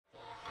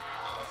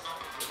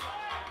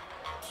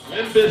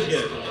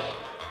Blimplizkit.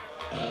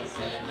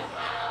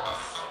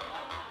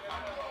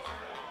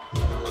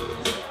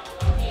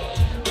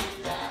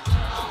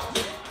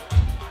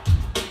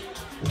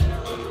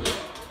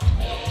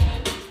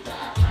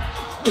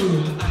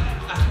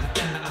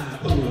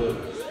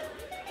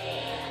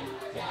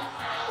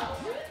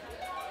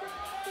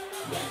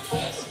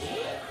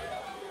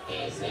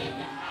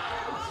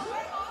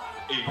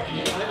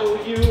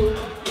 E-I-O-U,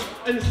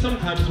 and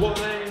sometimes why.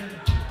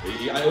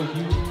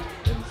 E-I-O-U,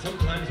 and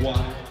sometimes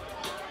why.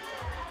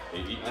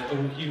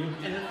 E-I-O-U,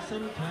 and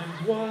sometimes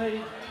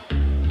why.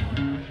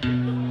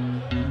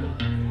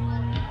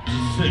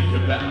 Just think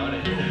about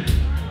it.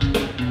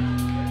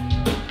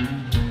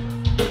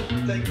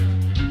 Think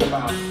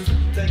about it.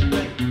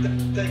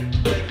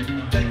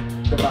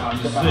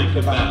 Think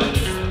about it.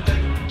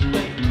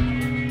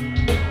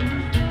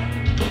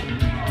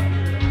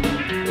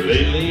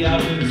 Lately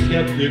I've been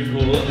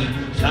skeptical,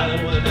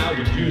 silent when I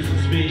refuse to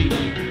speak,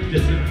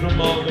 distant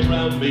from all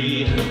around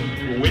me,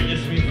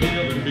 witness me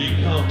feel and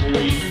become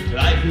weak.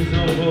 Life is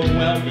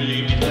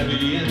overwhelming,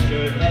 heavy is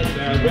your head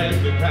that wears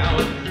the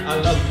crown. I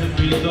love to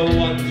be the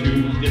one to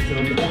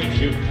disappoint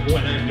you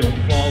when I don't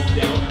fall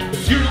down,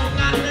 but you don't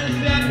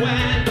understand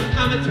when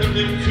I'm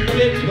attempting to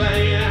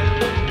explain,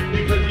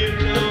 because you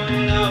know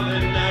it all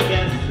and I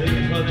guess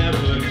things will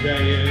never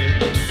change.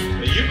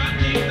 You might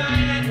think my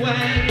head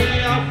when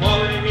they are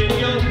falling in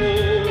your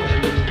pool,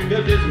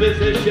 cause this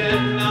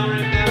position I'll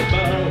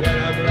remember when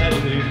I'm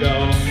letting go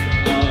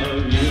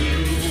of you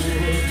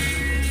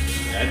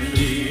and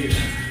me.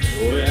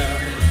 We're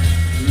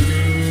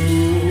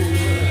through.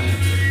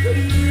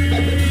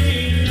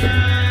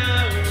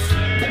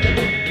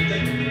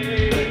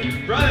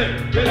 Brother,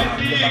 good to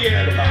see you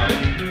again.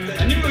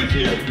 I knew it was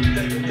you. She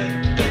said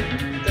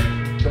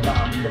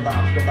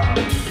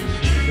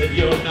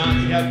you're not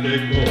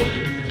skeptical,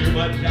 too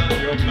much on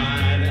your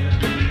mind.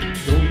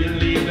 So you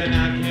leave and I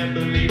can't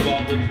believe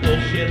all the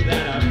bullshit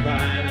that I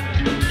find.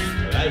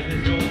 Life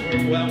is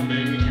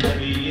overwhelming,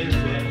 heavy is the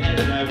head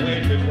I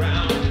weigh the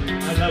ground.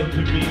 I love to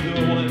be the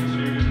one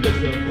to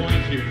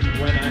disappoint you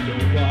when I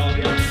don't fall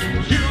down.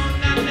 But you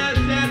don't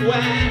understand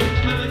when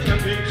I'm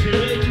attempting to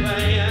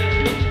explain,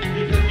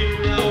 because you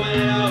know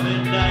it all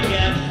and I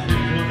guess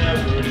things will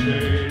never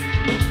change.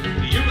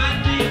 You might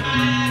be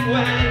mad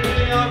when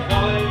they are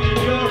falling in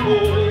your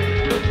pool,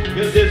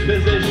 cause this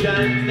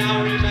position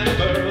now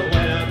remember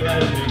when I'm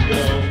letting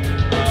go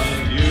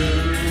of you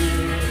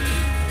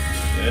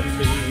and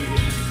me.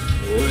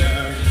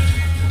 We're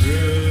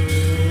through.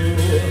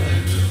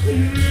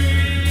 Rearrange.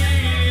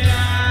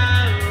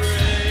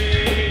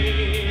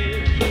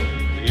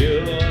 You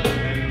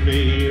and me,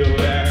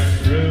 we're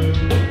through.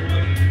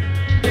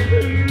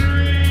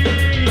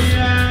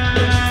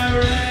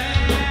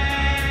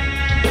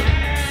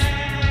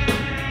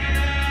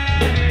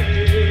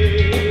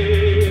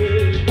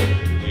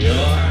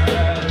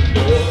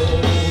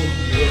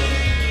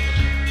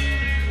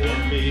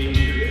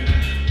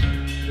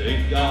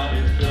 Thank God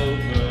it's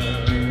over.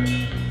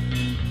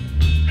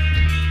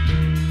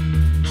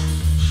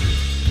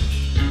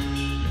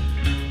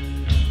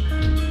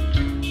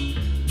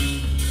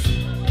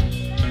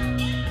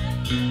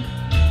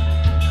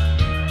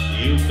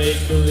 You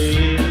make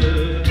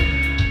believe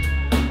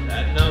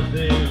that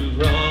nothing's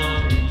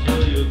wrong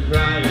until you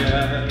cry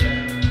it.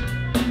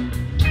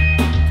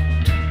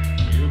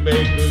 You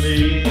make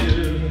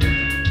believe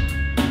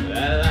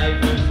that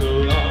life is so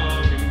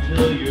long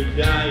until you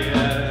die it.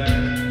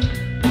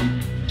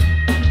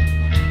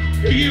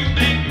 You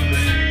make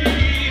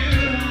believe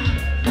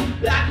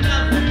that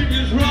nothing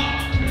is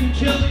wrong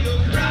until you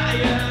cry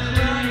it.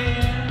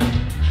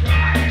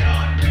 Cry it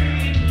on me.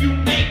 You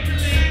make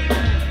believe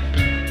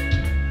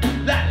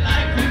that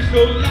life is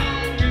so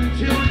long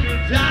until you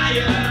die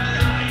it.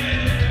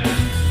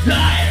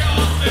 Die it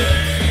on me.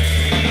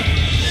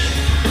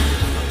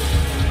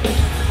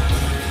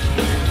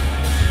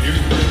 You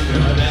could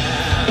not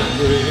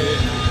average.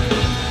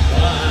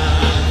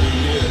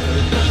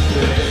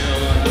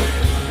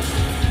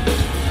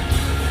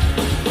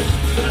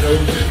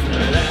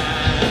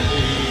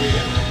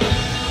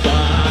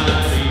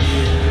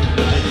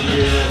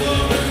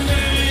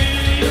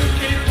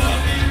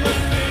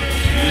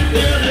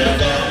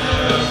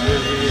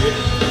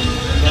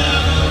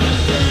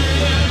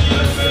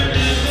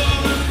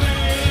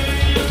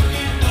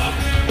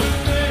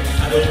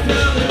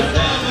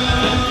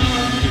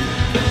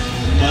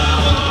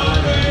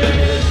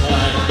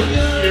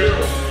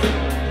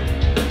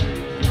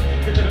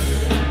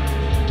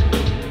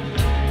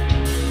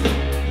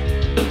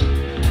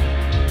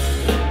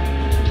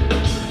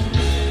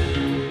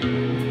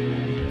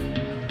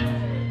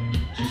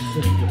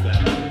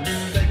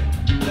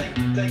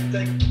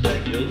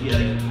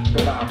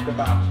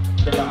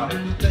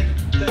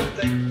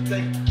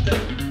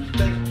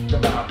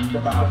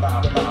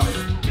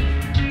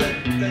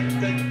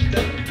 Think